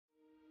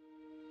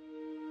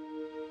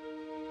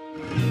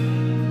Well,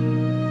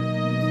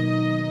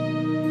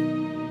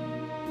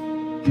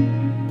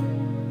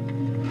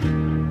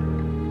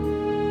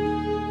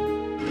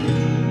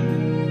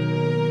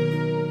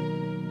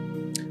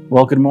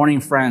 good morning,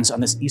 friends. On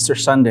this Easter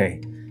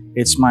Sunday,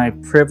 it's my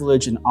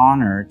privilege and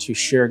honor to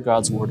share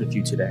God's word with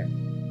you today.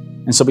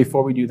 And so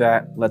before we do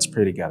that, let's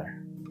pray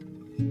together.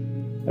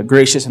 A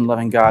gracious and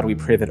loving God, we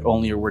pray that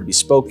only your word be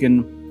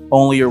spoken,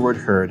 only your word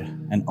heard,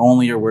 and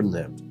only your word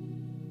lived.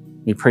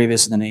 We pray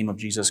this in the name of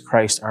Jesus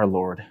Christ, our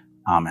Lord.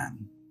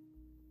 Amen.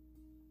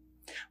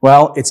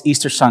 Well, it's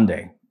Easter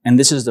Sunday, and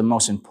this is the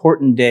most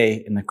important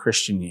day in the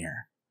Christian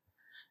year.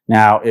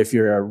 Now, if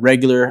you're a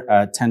regular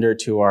attender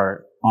to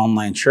our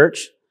online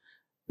church,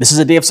 this is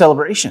a day of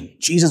celebration.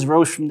 Jesus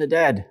rose from the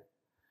dead.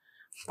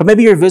 But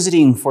maybe you're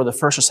visiting for the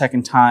first or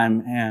second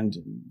time and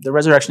the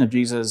resurrection of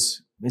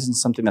Jesus isn't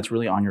something that's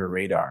really on your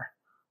radar.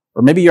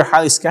 Or maybe you're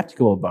highly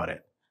skeptical about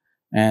it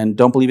and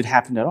don't believe it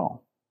happened at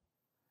all.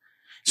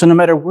 So no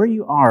matter where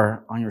you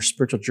are on your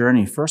spiritual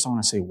journey, first I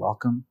want to say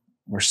welcome.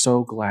 We're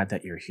so glad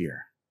that you're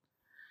here.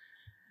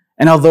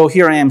 And although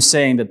here I am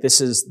saying that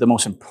this is the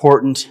most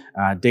important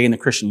day in the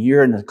Christian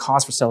year and the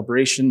cause for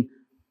celebration,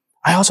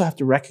 I also have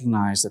to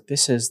recognize that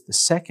this is the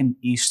second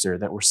Easter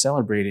that we're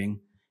celebrating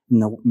in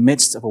the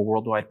midst of a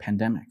worldwide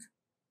pandemic.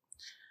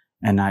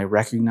 And I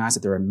recognize that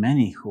there are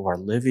many who are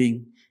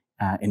living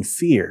in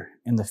fear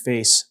in the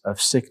face of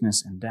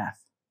sickness and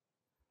death.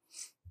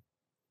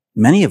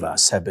 Many of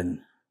us have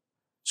been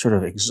sort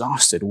of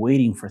exhausted,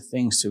 waiting for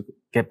things to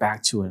get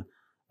back to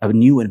a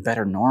new and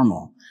better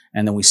normal.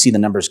 And then we see the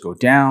numbers go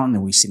down,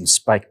 then we see them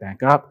spike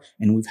back up,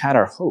 and we've had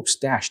our hopes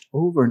dashed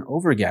over and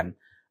over again.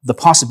 The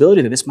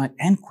possibility that this might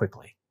end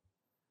quickly.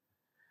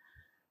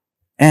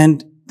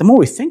 And the more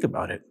we think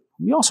about it,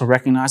 we also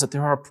recognize that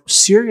there are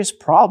serious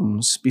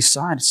problems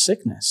besides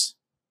sickness.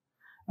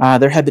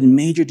 There have been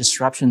major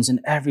disruptions in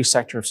every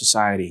sector of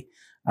society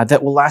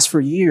that will last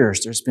for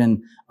years. There's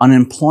been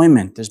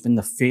unemployment. There's been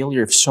the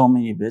failure of so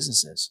many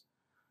businesses.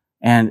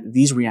 And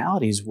these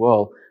realities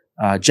will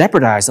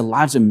jeopardize the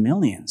lives of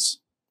millions,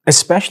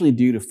 especially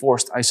due to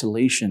forced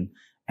isolation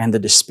and the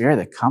despair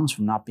that comes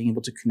from not being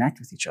able to connect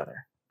with each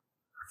other.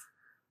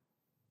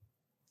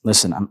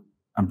 Listen,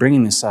 I'm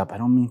bringing this up. I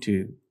don't mean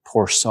to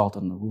pour salt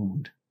on the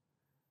wound.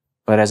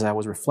 But as I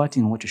was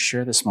reflecting on what to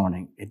share this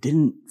morning, it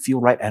didn't feel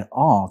right at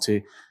all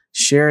to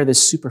share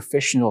this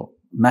superficial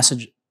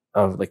message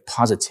of like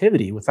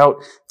positivity without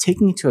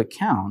taking into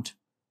account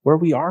where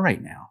we are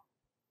right now.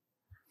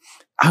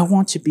 I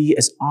want to be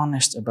as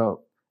honest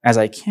as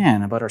I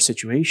can about our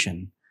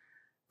situation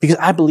because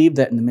I believe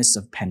that in the midst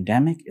of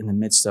pandemic, in the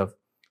midst of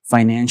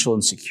financial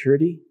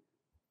insecurity,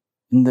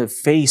 in the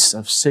face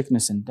of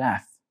sickness and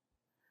death,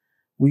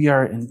 we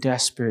are in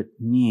desperate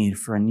need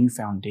for a new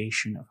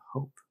foundation of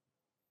hope.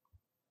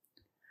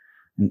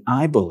 And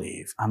I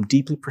believe, I'm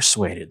deeply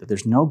persuaded that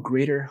there's no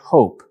greater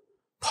hope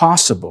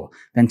possible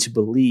than to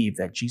believe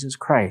that Jesus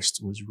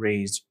Christ was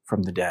raised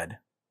from the dead.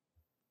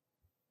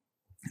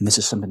 And this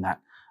is something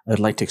that I'd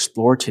like to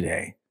explore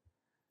today.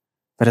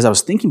 But as I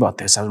was thinking about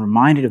this, I was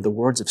reminded of the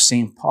words of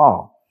St.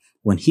 Paul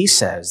when he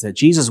says that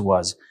Jesus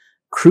was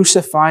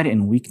crucified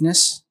in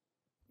weakness,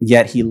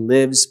 yet he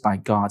lives by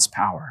God's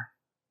power.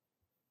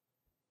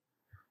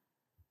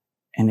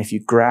 And if you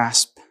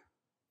grasp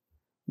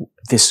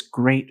this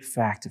great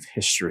fact of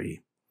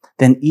history,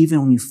 then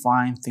even when you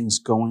find things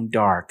going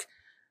dark,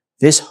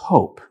 this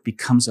hope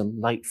becomes a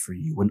light for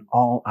you when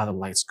all other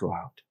lights go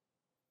out.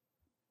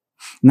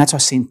 And that's why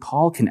St.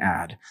 Paul can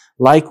add,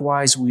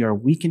 likewise, we are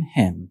weak in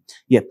him,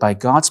 yet by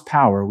God's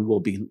power we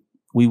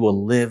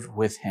will live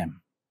with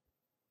him.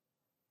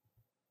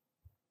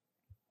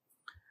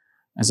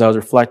 As I was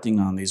reflecting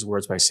on these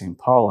words by St.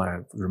 Paul, I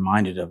was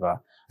reminded of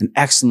an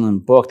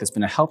excellent book that's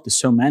been a help to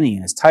so many,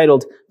 and it's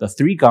titled The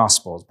Three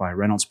Gospels by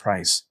Reynolds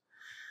Price.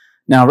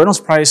 Now, Reynolds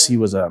Price, he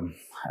was a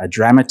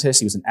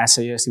dramatist, he was an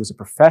essayist, he was a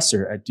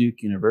professor at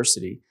Duke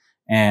University,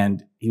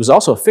 and he was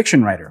also a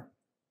fiction writer.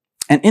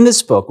 And in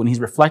this book, when he's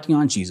reflecting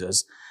on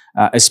Jesus,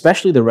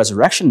 especially the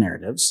resurrection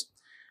narratives,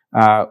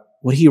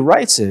 what he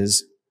writes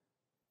is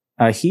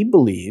he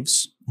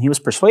believes, he was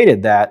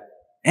persuaded that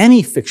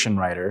any fiction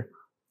writer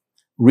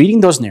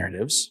reading those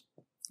narratives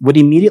would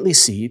immediately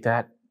see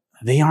that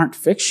they aren't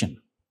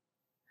fiction.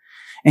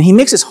 And he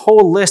makes this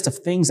whole list of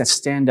things that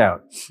stand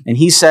out. And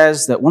he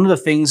says that one of the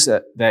things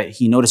that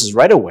he notices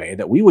right away,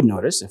 that we would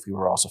notice if we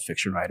were also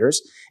fiction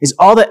writers, is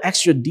all the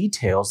extra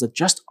details that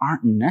just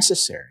aren't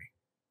necessary.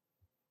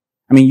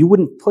 I mean, you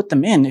wouldn't put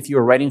them in if you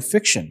were writing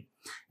fiction.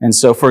 And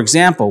so, for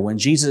example, when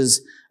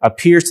Jesus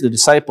appears to the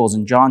disciples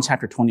in John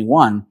chapter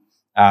 21,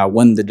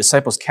 when the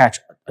disciples catch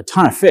a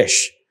ton of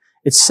fish,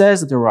 it says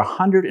that there were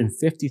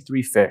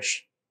 153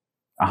 fish.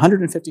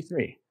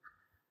 153.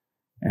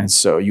 And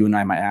so you and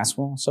I might ask,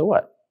 well, so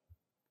what?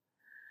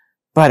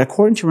 But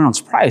according to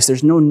Reynolds Price,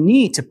 there's no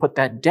need to put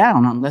that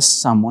down unless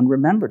someone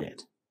remembered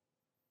it.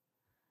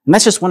 And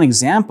that's just one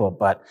example,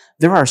 but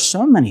there are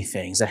so many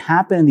things that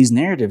happen in these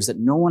narratives that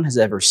no one has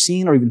ever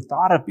seen or even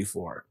thought of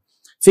before.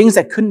 Things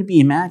that couldn't be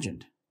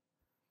imagined.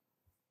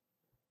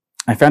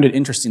 I found it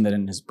interesting that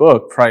in his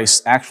book,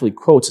 Price actually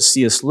quotes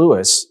C.S.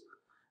 Lewis,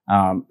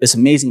 this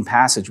amazing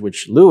passage,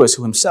 which Lewis,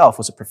 who himself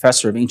was a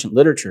professor of ancient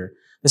literature,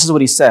 this is what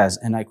he says,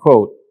 and I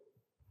quote,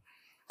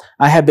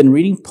 "I have been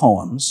reading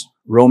poems,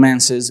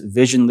 romances,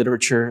 vision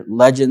literature,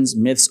 legends,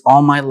 myths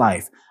all my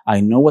life. I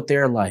know what they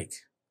are like.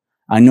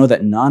 I know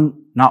that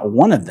not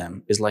one of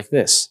them is like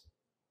this.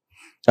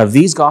 Of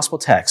these gospel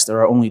texts, there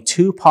are only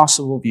two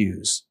possible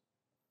views.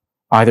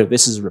 Either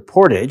this is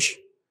reportage,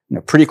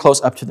 pretty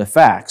close up to the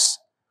facts,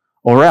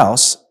 or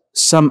else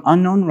some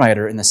unknown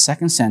writer in the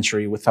 2nd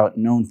century without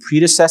known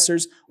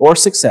predecessors or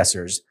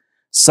successors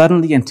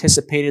suddenly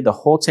anticipated the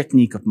whole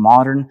technique of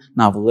modern,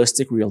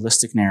 novelistic,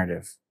 realistic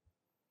narrative.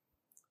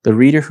 The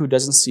reader who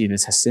doesn't see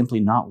this has simply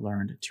not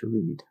learned to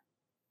read."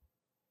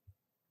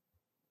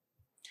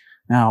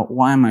 Now,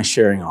 why am I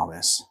sharing all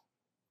this?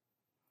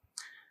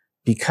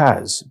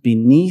 Because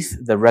beneath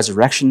the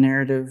resurrection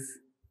narrative,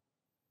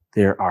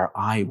 there are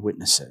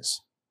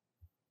eyewitnesses.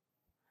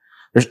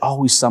 There's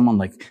always someone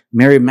like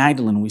Mary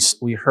Magdalene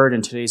we heard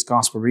in today's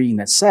gospel reading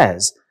that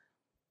says,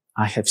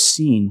 "I have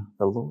seen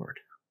the Lord."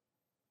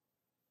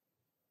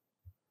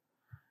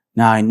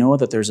 Now, I know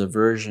that there's a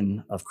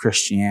version of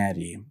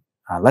Christianity,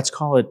 let's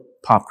call it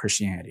pop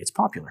Christianity, it's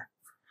popular,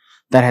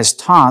 that has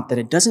taught that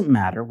it doesn't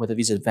matter whether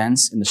these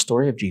events in the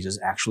story of Jesus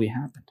actually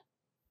happened.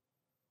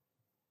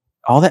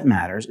 All that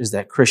matters is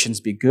that Christians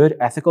be good,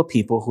 ethical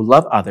people who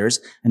love others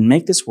and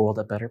make this world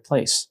a better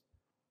place.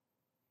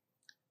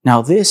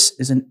 Now, this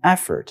is an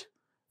effort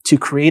to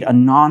create a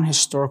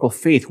non-historical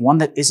faith, one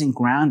that isn't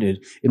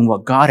grounded in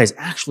what God has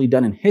actually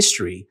done in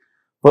history,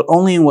 but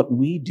only in what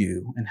we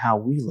do and how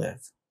we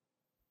live.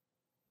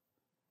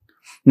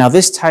 Now,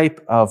 this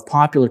type of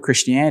popular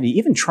Christianity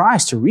even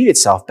tries to read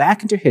itself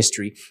back into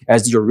history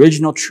as the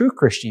original true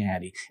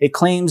Christianity. It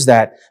claims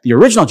that the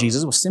original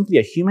Jesus was simply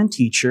a human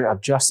teacher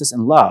of justice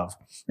and love,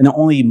 and that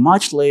only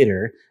much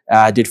later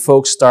did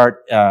folks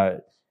start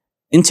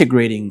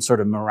integrating sort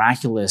of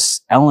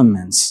miraculous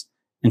elements,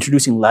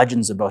 introducing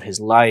legends about his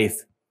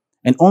life,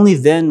 and only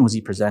then was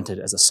he presented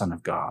as a son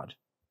of God.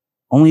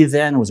 Only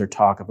then was there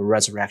talk of a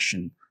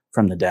resurrection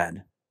from the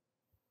dead.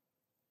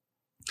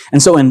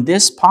 And so in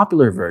this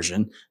popular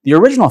version, the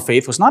original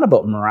faith was not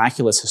about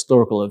miraculous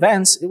historical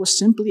events, it was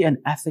simply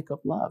an ethic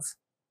of love.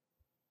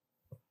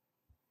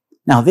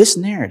 Now, this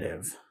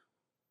narrative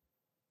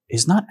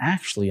is not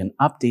actually an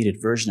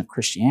updated version of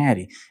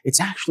Christianity.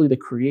 It's actually the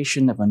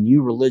creation of a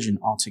new religion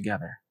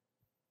altogether.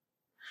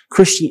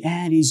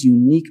 Christianity's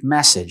unique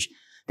message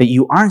that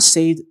you aren't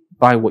saved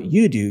by what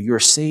you do, you're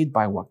saved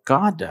by what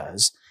God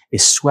does,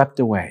 is swept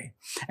away,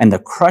 and the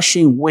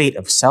crushing weight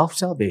of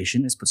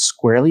self-salvation is put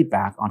squarely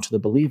back onto the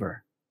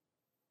believer.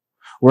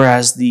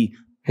 Whereas the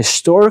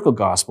historical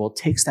gospel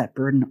takes that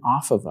burden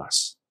off of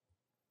us.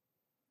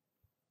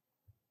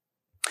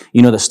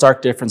 The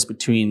stark difference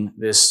between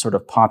this sort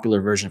of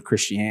popular version of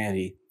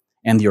Christianity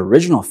and the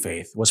original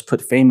faith was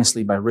put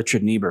famously by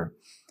Richard Niebuhr.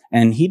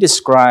 And he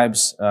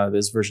describes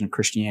this version of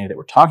Christianity that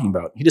we're talking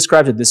about. He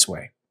describes it this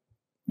way,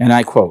 and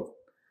I quote,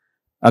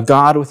 "A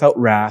God without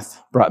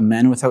wrath brought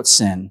men without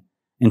sin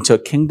into a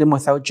kingdom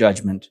without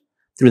judgment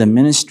through the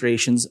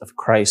ministrations of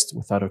Christ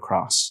without a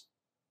cross."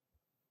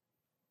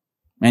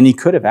 And he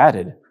could have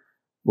added,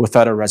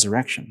 without a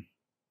resurrection.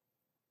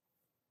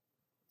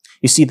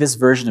 You see, this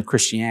version of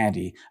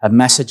Christianity, a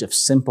message of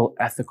simple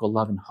ethical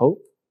love and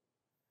hope,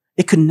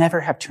 it could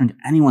never have turned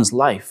anyone's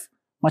life,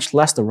 much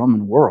less the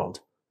Roman world,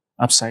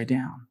 upside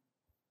down.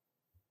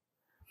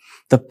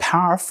 The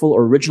powerful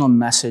original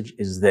message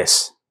is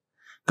this: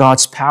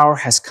 God's power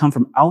has come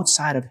from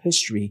outside of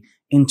history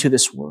into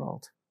this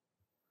world.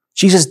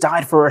 Jesus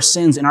died for our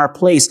sins in our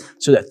place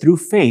so that through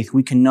faith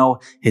we can know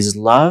his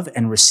love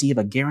and receive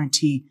a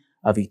guarantee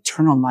of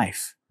eternal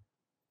life.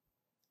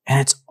 And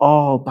it's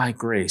all by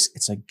grace.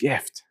 It's a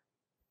gift.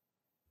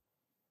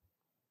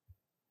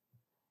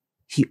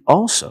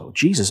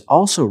 Jesus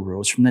also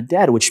rose from the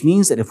dead, which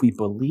means that if we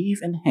believe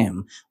in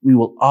him, we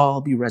will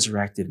all be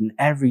resurrected and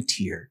every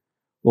tear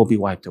will be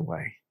wiped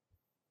away.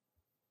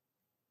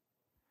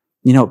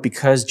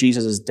 Because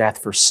Jesus' death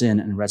for sin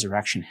and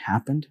resurrection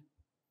happened,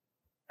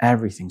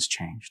 everything's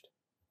changed.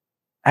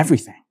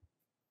 Everything.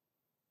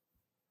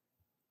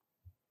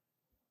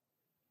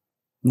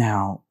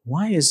 Now,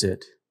 why is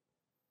it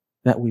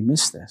that we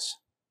miss this?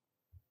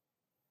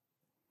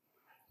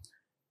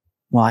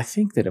 Well, I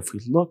think that if we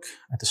look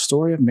at the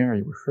story of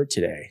Mary we heard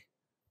today,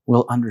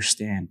 we'll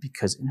understand,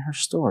 because in her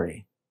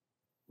story,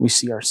 we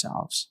see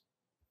ourselves.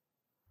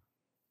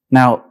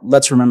 Now,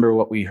 let's remember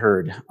what we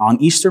heard.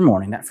 On Easter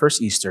morning, that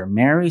first Easter,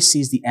 Mary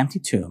sees the empty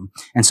tomb,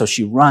 and so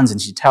she runs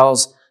and she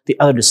tells the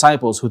other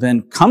disciples, who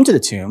then come to the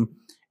tomb,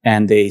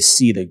 and they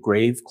see the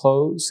grave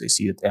clothes, they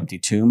see the empty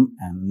tomb,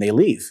 and they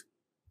leave.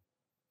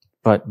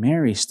 But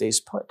Mary stays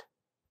put.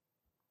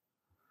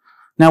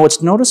 Now,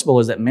 what's noticeable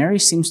is that Mary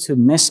seems to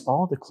miss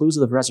all the clues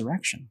of the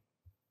resurrection.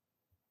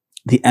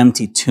 The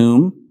empty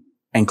tomb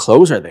and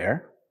clothes are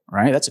there,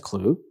 right? That's a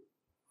clue.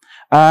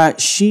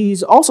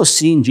 She's also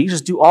seen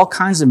Jesus do all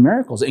kinds of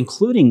miracles,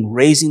 including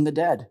raising the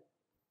dead.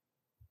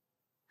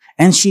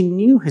 And she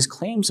knew his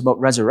claims about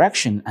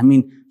resurrection. I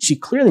mean, she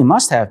clearly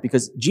must have,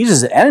 because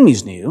Jesus'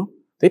 enemies knew.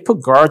 They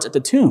put guards at the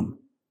tomb.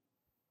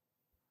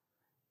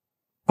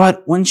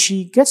 But when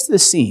she gets to the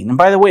scene, and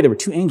by the way, there were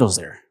two angels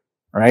there,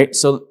 right?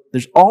 So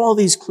there's all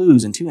these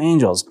clues and two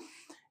angels.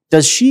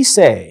 Does she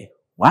say,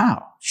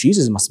 wow,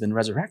 Jesus must have been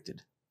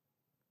resurrected?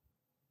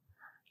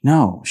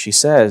 No, she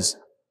says,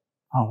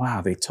 oh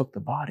wow, they took the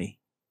body.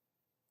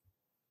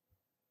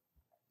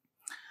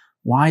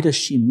 Why does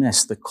she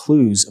miss the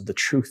clues of the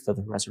truth of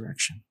the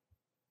resurrection?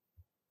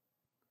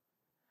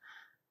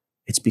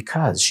 It's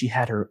because she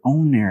had her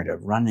own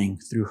narrative running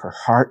through her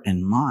heart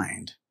and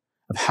mind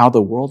of how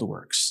the world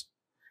works,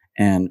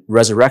 and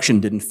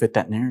resurrection didn't fit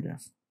that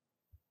narrative.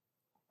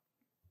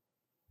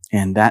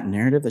 And that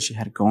narrative that she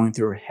had going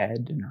through her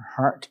head and her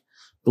heart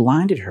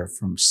blinded her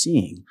from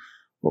seeing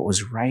what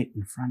was right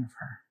in front of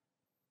her.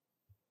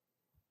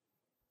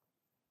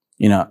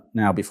 You know,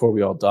 now before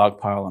we all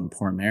dogpile on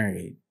poor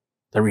Mary,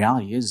 the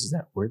reality is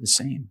that we're the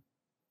same.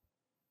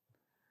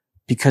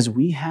 Because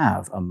we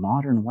have a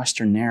modern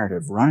Western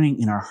narrative running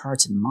in our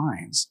hearts and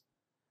minds,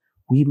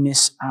 we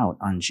miss out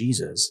on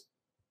Jesus,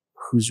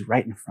 who's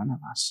right in front of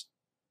us.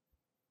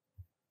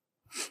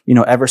 You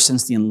know, ever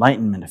since the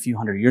Enlightenment a few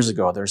hundred years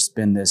ago, there's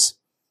been this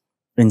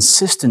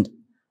insistent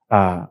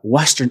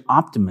Western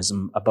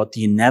optimism about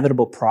the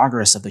inevitable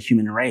progress of the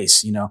human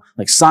race. You know,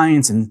 like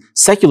science and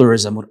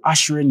secularism would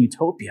usher in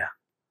utopia.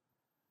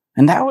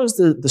 And that was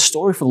the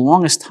story for the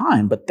longest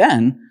time. But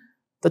then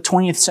the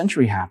 20th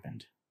century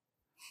happened.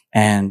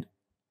 And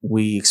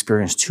we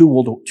experienced two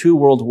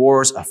world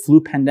wars, a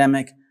flu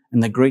pandemic,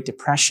 and the Great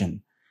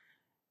Depression.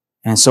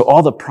 And so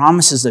all the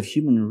promises of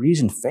human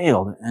reason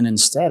failed. And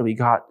instead we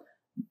got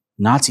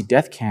Nazi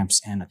death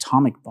camps and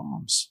atomic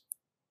bombs.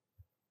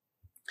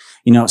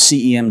 You know,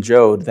 C.E.M.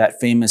 Joad, that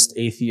famous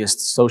atheist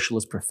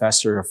socialist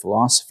professor of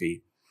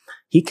philosophy,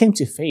 he came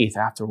to faith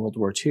after World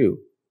War II.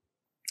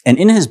 And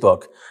in his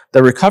book,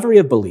 The Recovery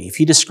of Belief,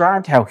 he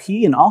described how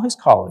he and all his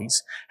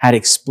colleagues had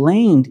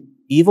explained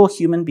evil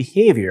human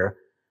behavior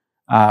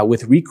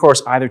with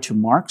recourse either to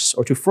Marx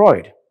or to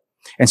Freud.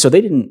 And so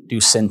they didn't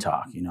do sin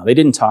talk. You know, they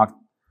didn't talk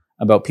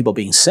about people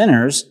being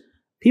sinners.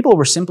 People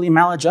were simply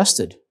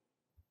maladjusted.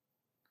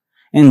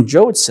 And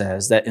Joad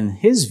says that in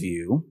his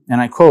view,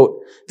 and I quote,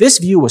 "This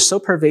view was so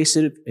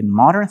pervasive in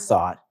modern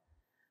thought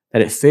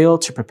that it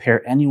failed to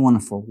prepare anyone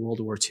for World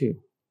War II."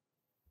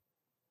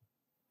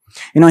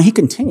 You know, he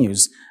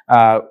continues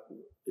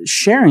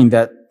sharing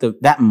that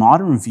that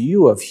modern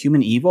view of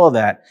human evil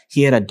that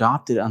he had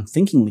adopted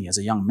unthinkingly as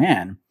a young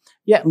man,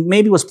 yeah,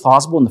 maybe was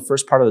plausible in the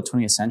first part of the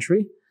 20th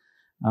century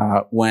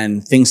when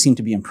things seemed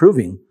to be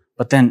improving.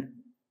 But then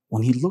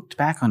when he looked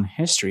back on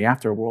history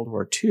after World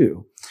War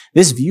II,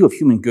 this view of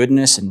human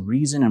goodness and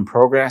reason and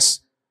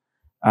progress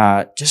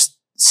just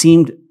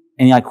seemed,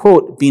 and I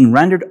quote, being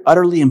rendered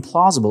utterly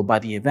implausible by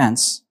the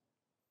events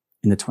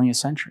in the 20th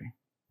century.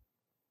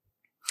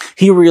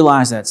 He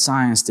realized that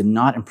science did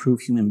not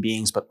improve human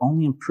beings, but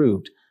only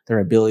improved their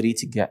ability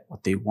to get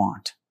what they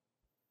want.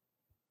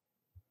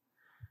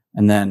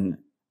 And then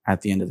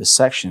at the end of the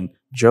section,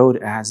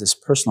 Joad adds this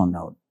personal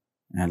note,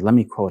 and let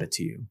me quote it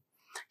to you.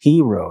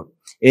 He wrote,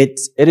 It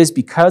is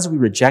because we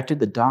rejected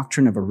the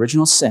doctrine of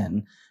original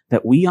sin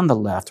that we on the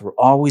left were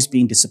always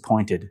being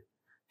disappointed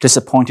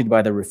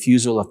by the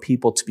refusal of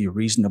people to be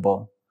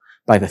reasonable,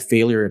 by the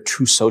failure of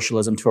true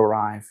socialism to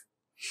arrive,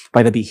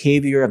 by the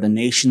behavior of the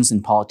nations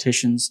and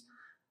politicians,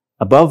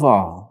 above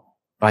all,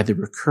 by the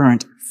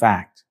recurrent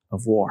fact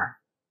of war.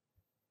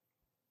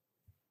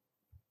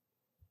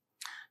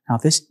 Now,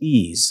 this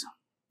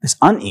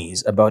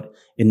unease about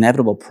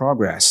inevitable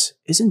progress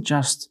isn't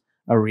just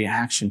a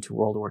reaction to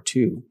World War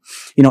II.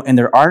 You know, in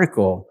their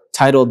article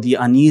titled "The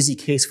Uneasy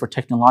Case for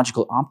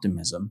Technological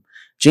Optimism,"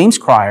 James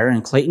Cryer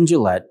and Clayton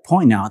Gillette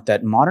point out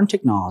that modern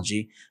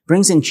technology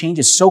brings in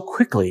changes so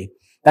quickly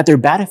that their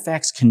bad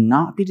effects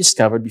cannot be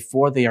discovered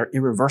before they are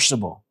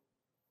irreversible,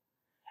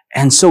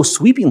 and so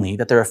sweepingly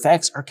that their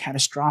effects are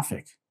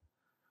catastrophic.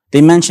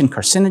 They mention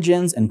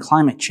carcinogens and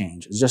climate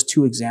change as just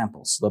two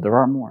examples, though there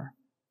are more.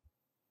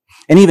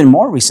 And even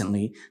more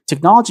recently,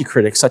 technology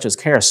critics such as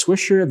Kara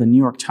Swisher of the New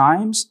York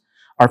Times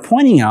are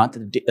pointing out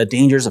the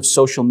dangers of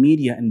social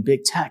media and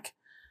big tech.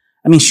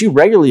 I mean, she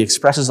regularly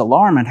expresses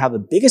alarm at how the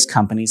biggest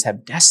companies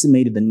have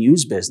decimated the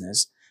news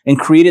business and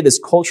created this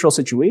cultural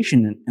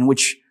situation in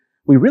which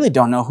we really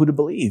don't know who to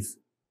believe.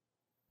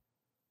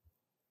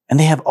 And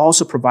they have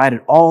also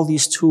provided all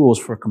these tools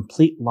for a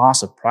complete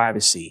loss of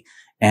privacy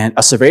and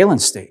a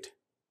surveillance state.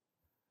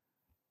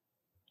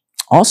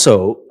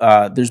 Also,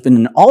 there's been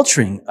an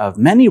altering of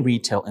many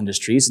retail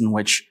industries in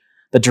which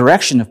the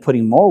direction of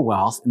putting more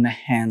wealth in the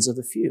hands of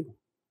the few.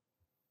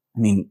 I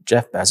mean,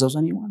 Jeff Bezos,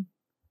 anyone?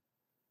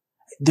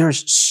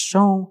 There's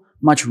so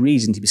much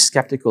reason to be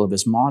skeptical of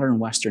this modern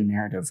Western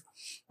narrative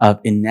of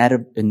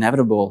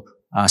inevitable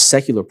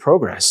secular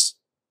progress.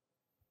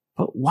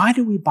 But why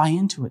do we buy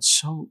into it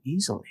so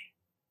easily?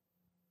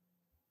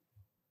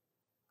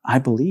 I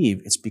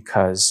believe it's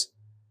because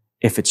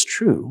if it's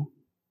true,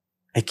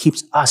 it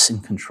keeps us in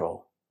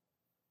control.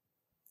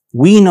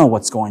 We know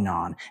what's going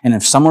on. And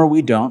if somewhere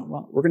we don't,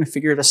 well, we're going to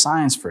figure out a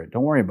science for it.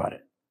 Don't worry about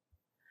it.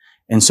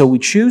 And so we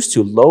choose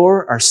to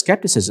lower our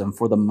skepticism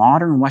for the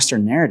modern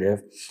Western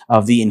narrative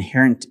of the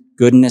inherent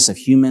goodness of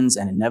humans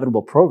and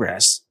inevitable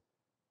progress,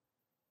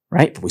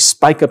 right? But we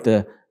spike up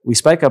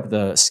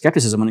the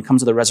skepticism when it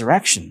comes to the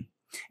resurrection.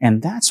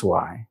 And that's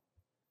why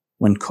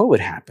when COVID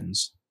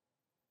happens,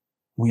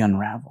 we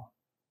unravel.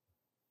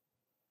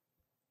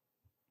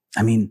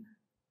 I mean,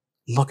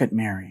 look at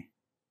Mary.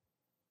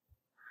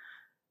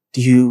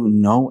 Do you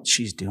know what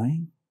she's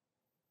doing?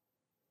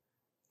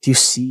 Do you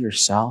see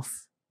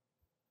yourself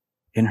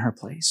in her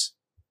place?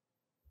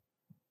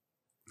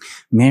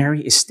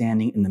 Mary is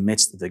standing in the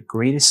midst of the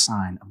greatest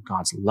sign of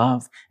God's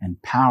love and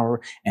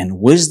power and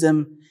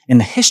wisdom in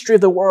the history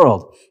of the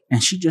world.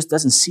 And she just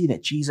doesn't see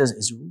that Jesus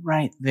is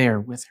right there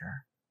with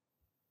her.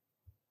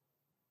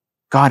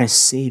 God is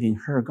saving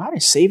her. God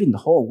is saving the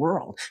whole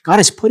world. God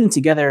is putting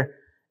together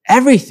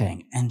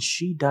everything, and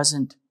she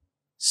doesn't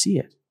see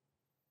it.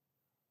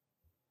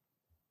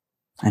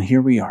 And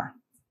here we are.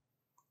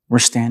 We're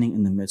standing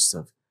in the midst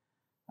of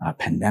a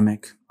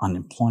pandemic,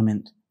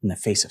 unemployment, in the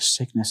face of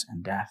sickness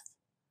and death.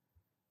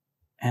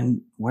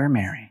 And we're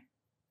Mary.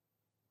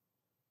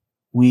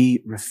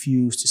 We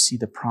refuse to see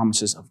the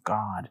promises of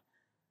God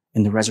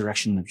in the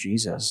resurrection of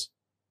Jesus,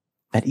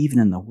 that even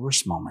in the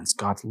worst moments,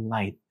 God's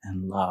light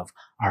and love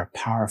are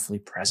powerfully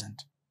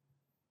present.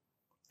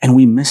 And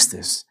we miss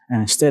this,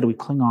 and instead we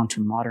cling on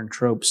to modern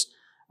tropes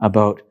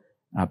about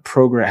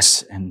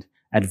progress and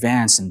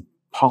advance in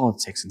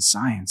politics and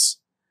science.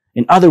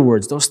 In other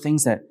words, those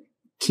things that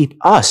keep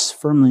us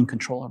firmly in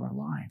control of our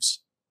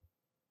lives.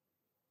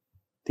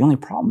 The only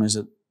problem is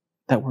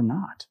that we're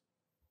not.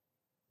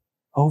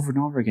 Over and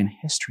over again,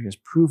 history has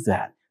proved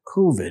that.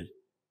 COVID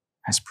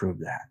has proved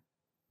that.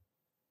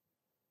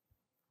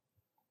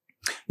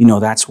 You know,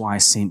 that's why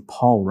St.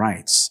 Paul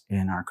writes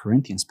in our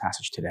Corinthians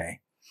passage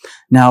today,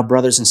 "Now,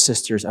 brothers and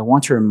sisters, I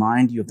want to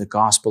remind you of the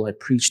gospel I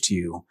preached to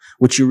you,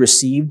 which you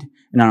received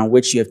and on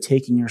which you have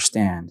taken your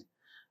stand.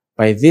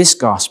 By this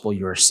gospel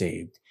you are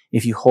saved,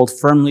 if you hold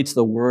firmly to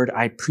the word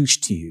I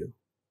preached to you.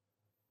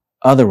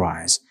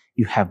 Otherwise,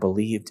 you have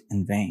believed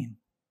in vain."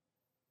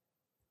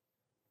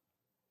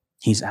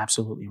 He's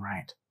absolutely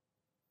right.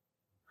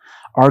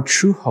 Our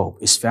true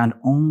hope is found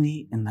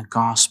only in the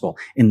gospel,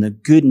 in the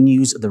good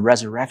news of the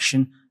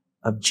resurrection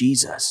of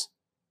Jesus.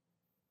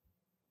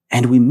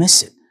 And we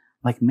miss it.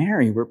 Like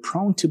Mary, we're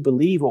prone to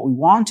believe what we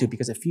want to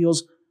because it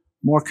feels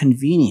more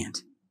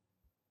convenient.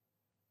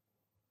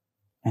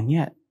 And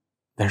yet,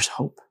 there's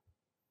hope.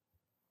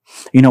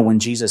 You know, when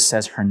Jesus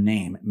says her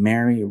name,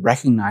 Mary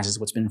recognizes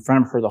what's been in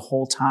front of her the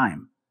whole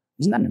time.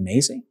 Isn't that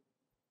amazing?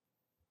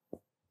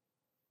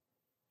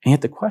 And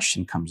yet the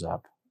question comes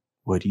up,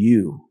 would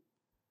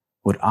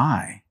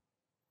I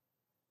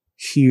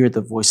hear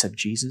the voice of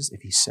Jesus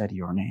if he said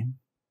your name?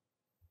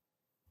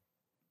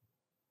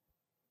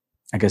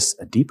 I guess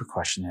a deeper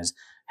question is,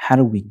 how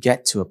do we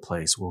get to a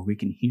place where we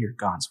can hear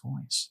God's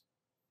voice?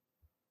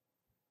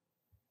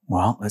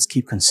 Well, let's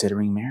keep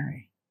considering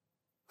Mary.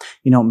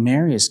 You know,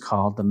 Mary is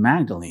called the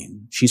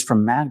Magdalene. She's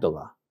from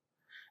Magdala.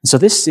 And so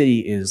this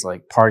city is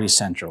like party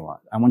central.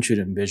 I want you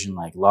to envision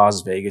like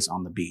Las Vegas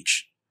on the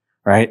beach,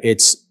 right?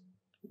 It's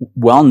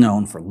well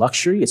known for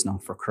luxury. It's known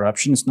for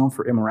corruption. It's known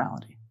for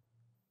immorality.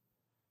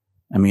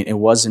 I mean, it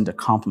wasn't a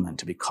compliment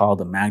to be called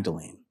the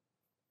Magdalene.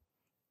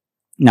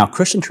 Now,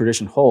 Christian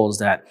tradition holds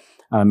that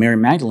Mary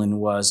Magdalene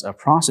was a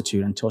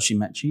prostitute until she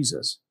met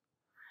Jesus.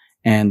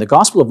 And the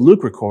Gospel of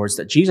Luke records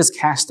that Jesus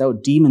cast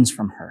out demons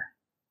from her.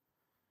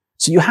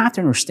 So you have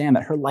to understand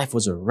that her life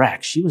was a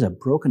wreck. She was a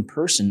broken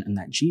person and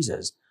that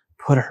Jesus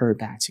put her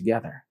back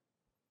together.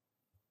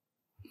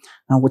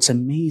 Now, what's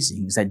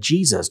amazing is that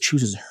Jesus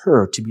chooses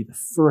her to be the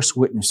first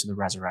witness to the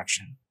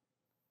resurrection.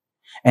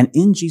 And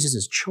in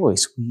Jesus'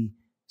 choice, we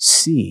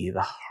see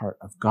the heart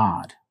of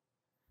God,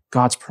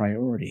 God's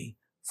priority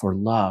for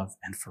love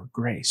and for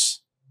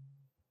grace.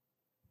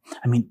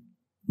 I mean,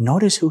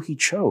 notice who he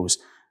chose.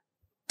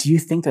 Do you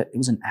think that it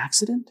was an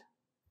accident?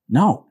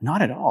 No,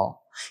 not at all.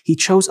 He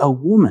chose a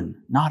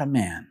woman, not a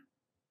man,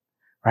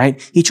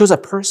 right? He chose a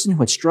person who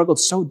had struggled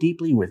so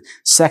deeply with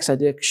sex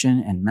addiction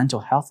and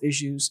mental health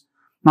issues,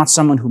 not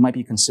someone who might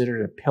be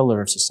considered a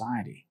pillar of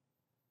society.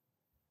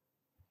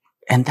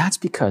 And that's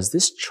because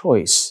this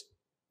choice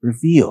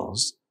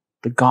reveals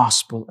the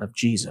gospel of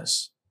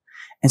Jesus.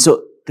 And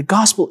so the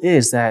gospel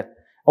is that,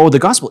 the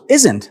gospel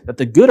isn't that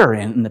the good are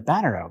in and the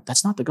bad are out.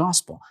 That's not the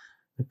gospel.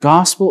 The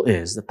gospel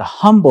is that the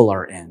humble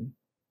are in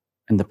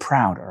and the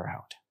proud are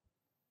out.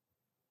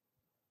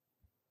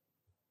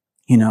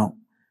 You know,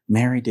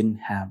 Mary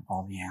didn't have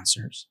all the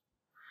answers.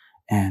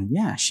 And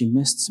yeah, she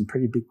missed some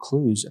pretty big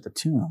clues at the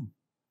tomb.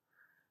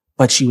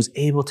 But she was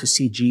able to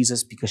see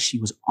Jesus because she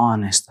was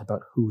honest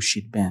about who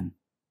she'd been.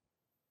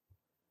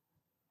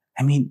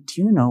 I mean,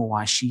 do you know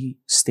why she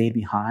stayed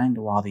behind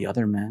while the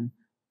other men,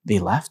 they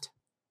left?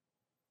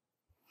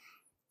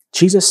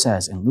 Jesus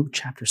says in Luke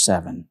chapter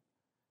 7,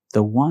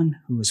 the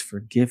one who is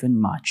forgiven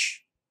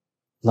much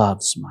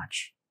loves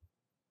much.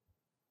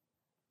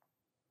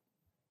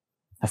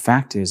 The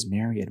fact is,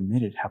 Mary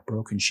admitted how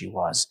broken she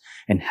was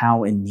and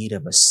how in need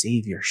of a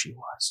Savior she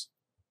was.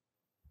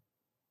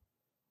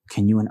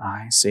 Can you and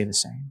I say the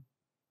same?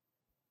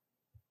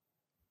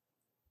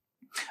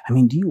 I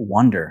mean, do you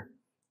wonder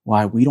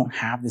why we don't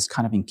have this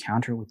kind of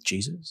encounter with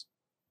Jesus?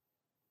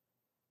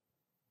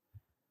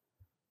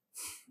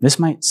 This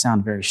might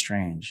sound very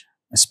strange,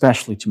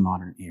 especially to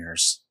modern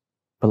ears.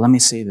 But let me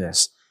say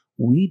this.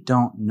 We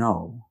don't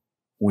know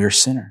we're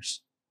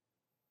sinners.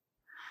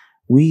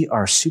 We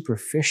are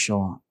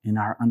superficial in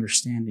our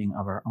understanding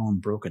of our own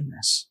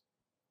brokenness.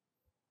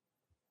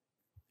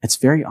 It's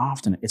very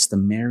often, it's the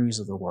Marys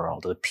of the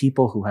world, the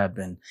people who have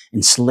been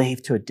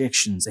enslaved to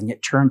addictions and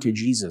yet turn to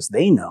Jesus.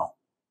 They know.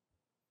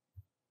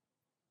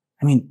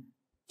 I mean,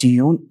 do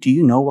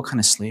you know what kind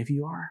of slave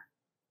you are?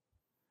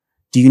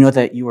 Do you know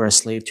that you are a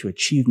slave to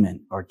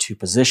achievement or to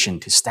position,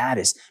 to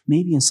status,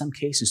 maybe in some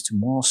cases to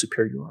moral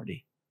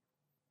superiority?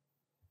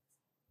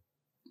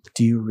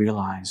 Do you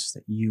realize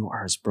that you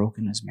are as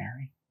broken as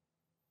Mary?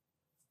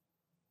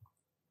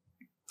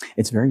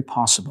 It's very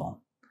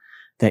possible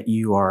that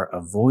you are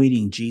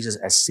avoiding Jesus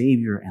as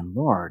Savior and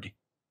Lord,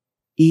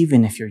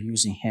 even if you're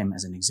using him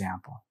as an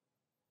example.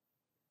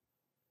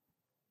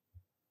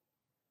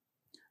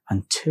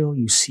 Until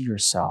you see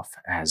yourself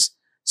as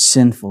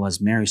sinful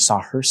as Mary saw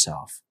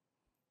herself,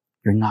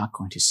 you're not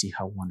going to see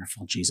how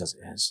wonderful Jesus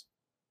is.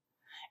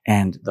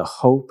 And the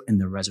hope in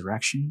the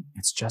resurrection,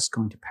 it's just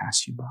going to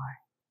pass you by.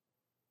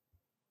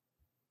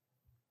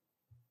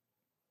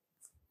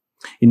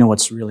 You know,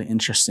 what's really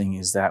interesting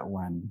is that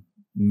when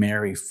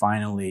Mary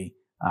finally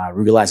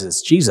realizes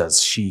it's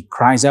Jesus, she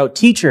cries out,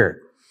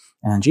 "Teacher!"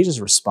 And Jesus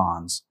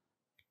responds,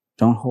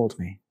 "Don't hold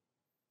me."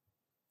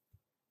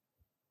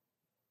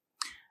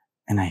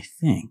 And I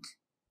think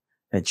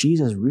that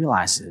Jesus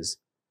realizes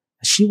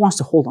that she wants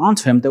to hold on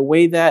to him the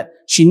way that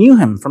she knew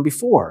him from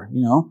before.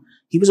 You know,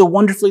 he was a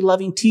wonderfully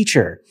loving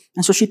teacher.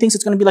 And so she thinks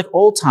it's going to be like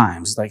old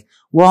times. Like,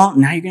 well,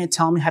 now you're going to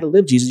tell me how to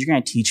live, Jesus. You're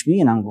going to teach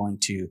me, and I'm going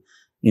to,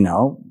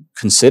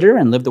 consider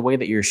and live the way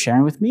that you're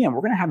sharing with me. And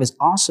we're going to have this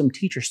awesome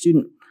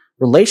teacher-student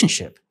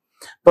relationship.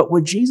 But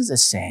what Jesus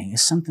is saying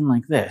is something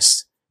like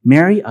this.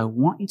 Mary, I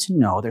want you to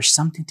know there's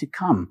something to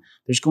come.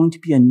 There's going to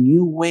be a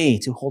new way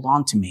to hold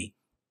on to me.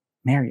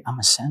 Mary, I'm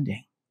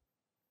ascending.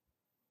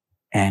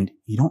 And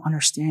you don't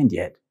understand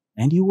yet,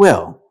 and you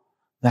will,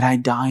 that I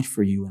died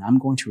for you, and I'm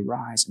going to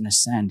rise and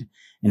ascend,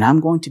 and I'm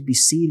going to be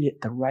seated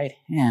at the right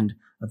hand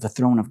of the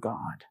throne of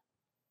God.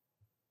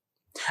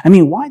 I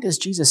mean, why does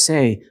Jesus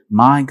say,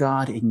 my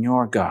God and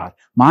your God,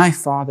 my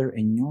Father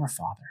and your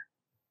Father?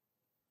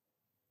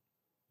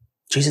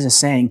 Jesus is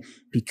saying,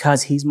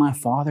 because he's my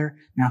Father,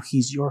 now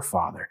he's your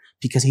Father.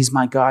 Because he's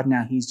my God,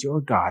 now he's your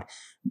God.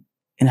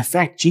 In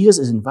effect, Jesus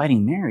is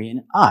inviting Mary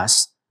and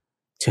us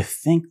to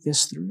think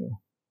this through.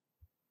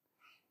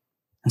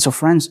 And so,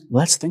 friends,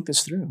 let's think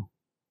this through.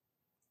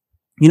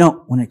 You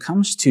know, when it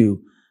comes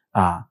to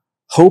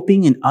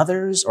hoping in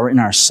others or in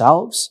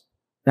ourselves,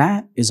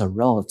 that is a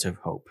relative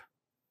hope.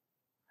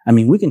 I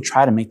mean, we can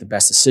try to make the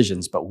best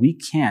decisions, but we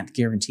can't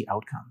guarantee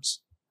outcomes.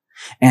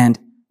 And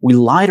we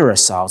lie to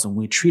ourselves when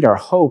we treat our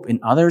hope in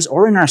others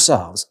or in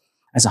ourselves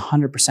as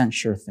 100%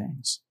 sure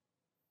things.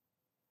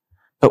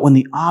 But when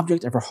the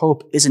object of our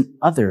hope isn't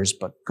others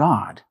but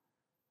God,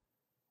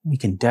 we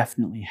can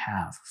definitely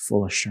have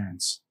full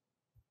assurance.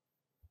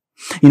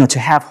 You know, to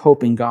have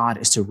hope in God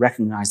is to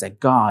recognize that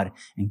God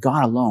and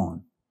God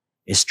alone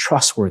is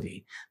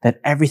trustworthy, that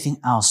everything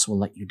else will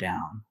let you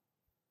down,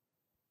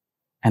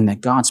 and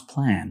that God's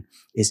plan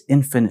is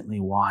infinitely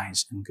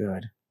wise and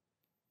good.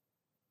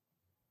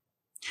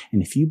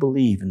 And if you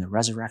believe in the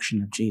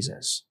resurrection of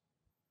Jesus,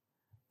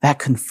 that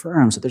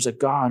confirms that there's a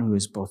God who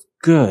is both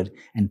good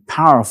and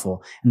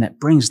powerful and that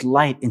brings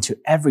light into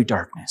every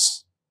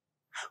darkness,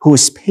 who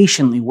is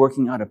patiently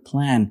working out a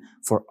plan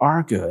for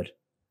our good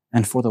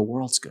and for the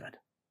world's good.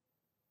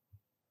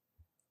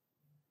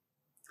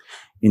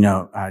 You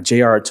know,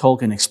 J.R.R.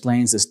 Tolkien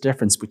explains this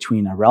difference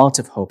between a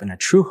relative hope and a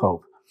true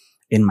hope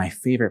in my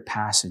favorite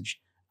passage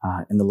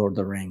in The Lord of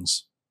the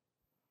Rings.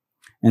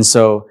 And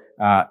so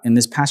in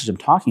this passage I'm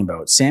talking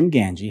about, Sam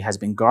Gamgee has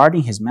been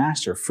guarding his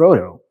master,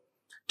 Frodo,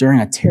 during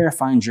a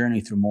terrifying journey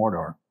through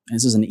Mordor. And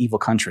this is an evil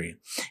country.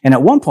 And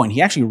at one point,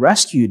 he actually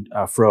rescued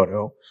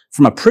Frodo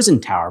from a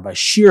prison tower by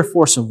sheer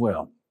force of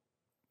will.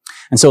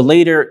 And so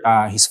later,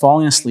 he's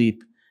falling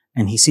asleep,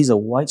 and he sees a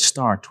white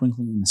star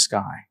twinkling in the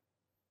sky.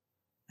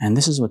 And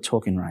this is what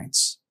Tolkien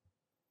writes.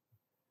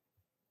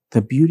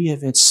 The beauty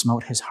of it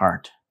smote his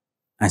heart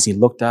as he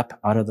looked up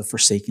out of the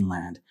forsaken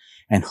land,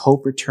 and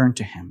hope returned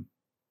to him.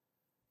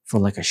 For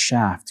like a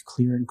shaft,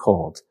 clear and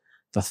cold,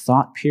 the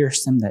thought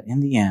pierced him that in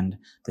the end,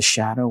 the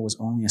shadow was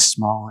only a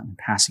small and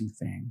passing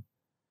thing.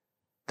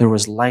 There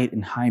was light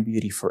and high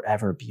beauty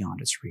forever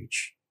beyond its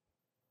reach.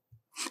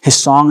 His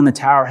song in the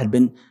tower had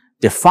been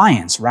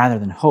defiance rather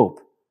than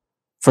hope,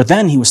 for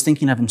then he was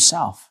thinking of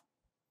himself.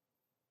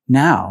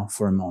 Now,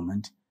 for a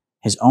moment,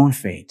 his own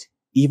fate,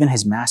 even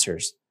his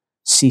master's,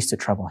 ceased to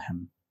trouble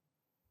him.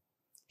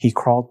 He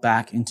crawled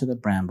back into the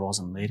brambles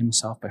and laid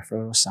himself by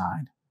Frodo's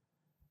side.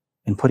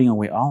 And putting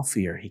away all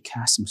fear, he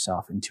cast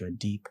himself into a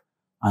deep,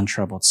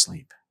 untroubled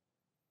sleep.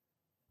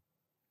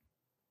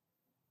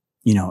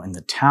 In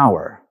the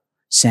tower,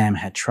 Sam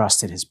had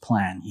trusted his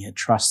plan. He had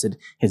trusted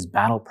his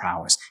battle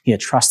prowess. He had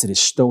trusted his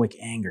stoic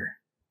anger.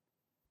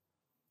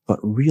 But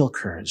real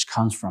courage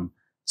comes from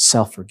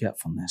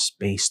self-forgetfulness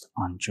based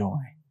on joy.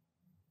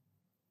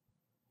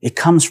 It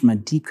comes from a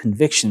deep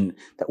conviction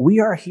that we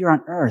are here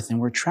on earth and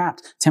we're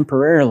trapped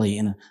temporarily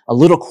in a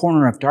little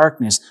corner of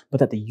darkness, but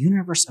that the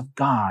universe of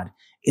God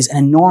is an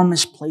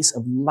enormous place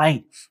of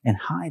light and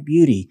high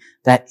beauty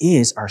that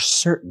is our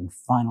certain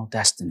final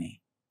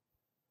destiny.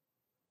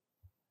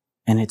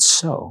 And it's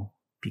so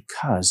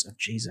because of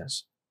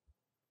Jesus.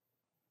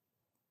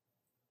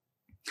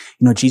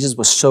 Jesus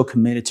was so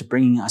committed to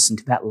bringing us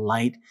into that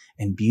light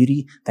and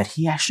beauty that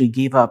he actually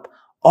gave up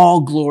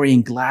all glory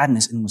and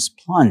gladness and was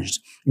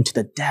plunged into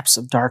the depths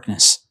of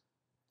darkness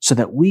so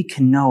that we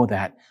can know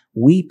that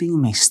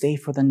weeping may stay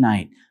for the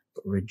night,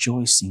 but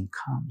rejoicing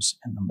comes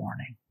in the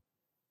morning.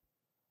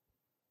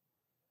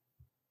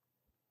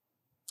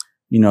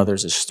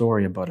 There's a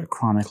story about a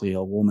chronically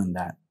ill woman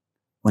that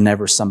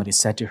whenever somebody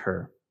said to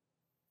her,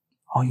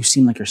 "Oh, you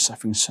seem like you're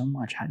suffering so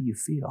much. How do you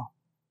feel?"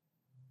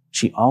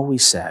 She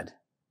always said,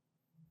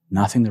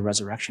 "Nothing the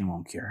resurrection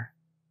won't cure."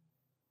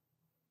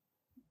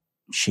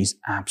 She's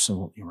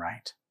absolutely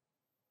right.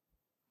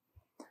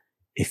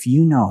 If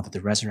you know that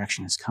the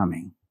resurrection is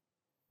coming,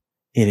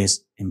 it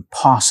is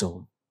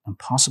impossible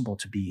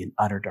to be in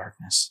utter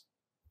darkness.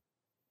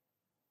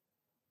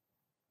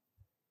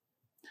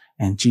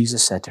 And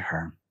Jesus said to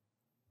her,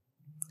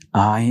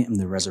 "I am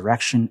the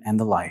resurrection and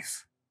the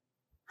life.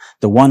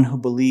 The one who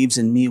believes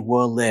in me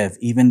will live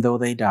even though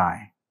they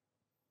die.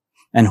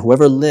 And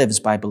whoever lives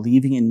by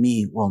believing in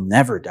me will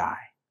never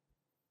die."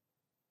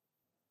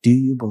 Do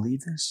you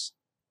believe this?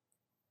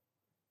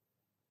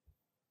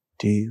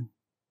 Do you?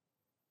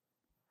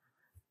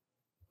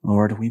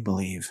 Lord, we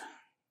believe.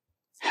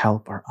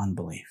 Help our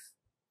unbelief.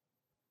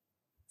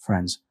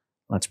 Friends,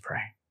 let's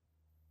pray.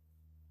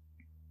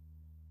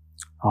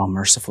 Oh,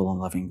 merciful and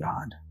loving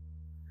God,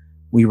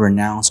 we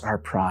renounce our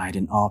pride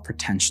and all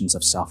pretensions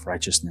of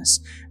self-righteousness,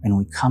 and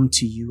we come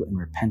to you in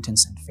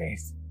repentance and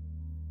faith.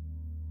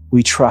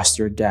 We trust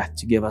your death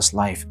to give us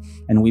life,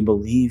 and we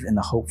believe in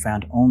the hope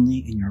found only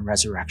in your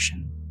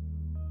resurrection.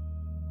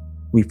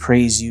 We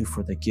praise you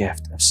for the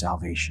gift of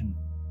salvation.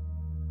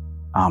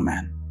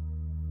 Amen.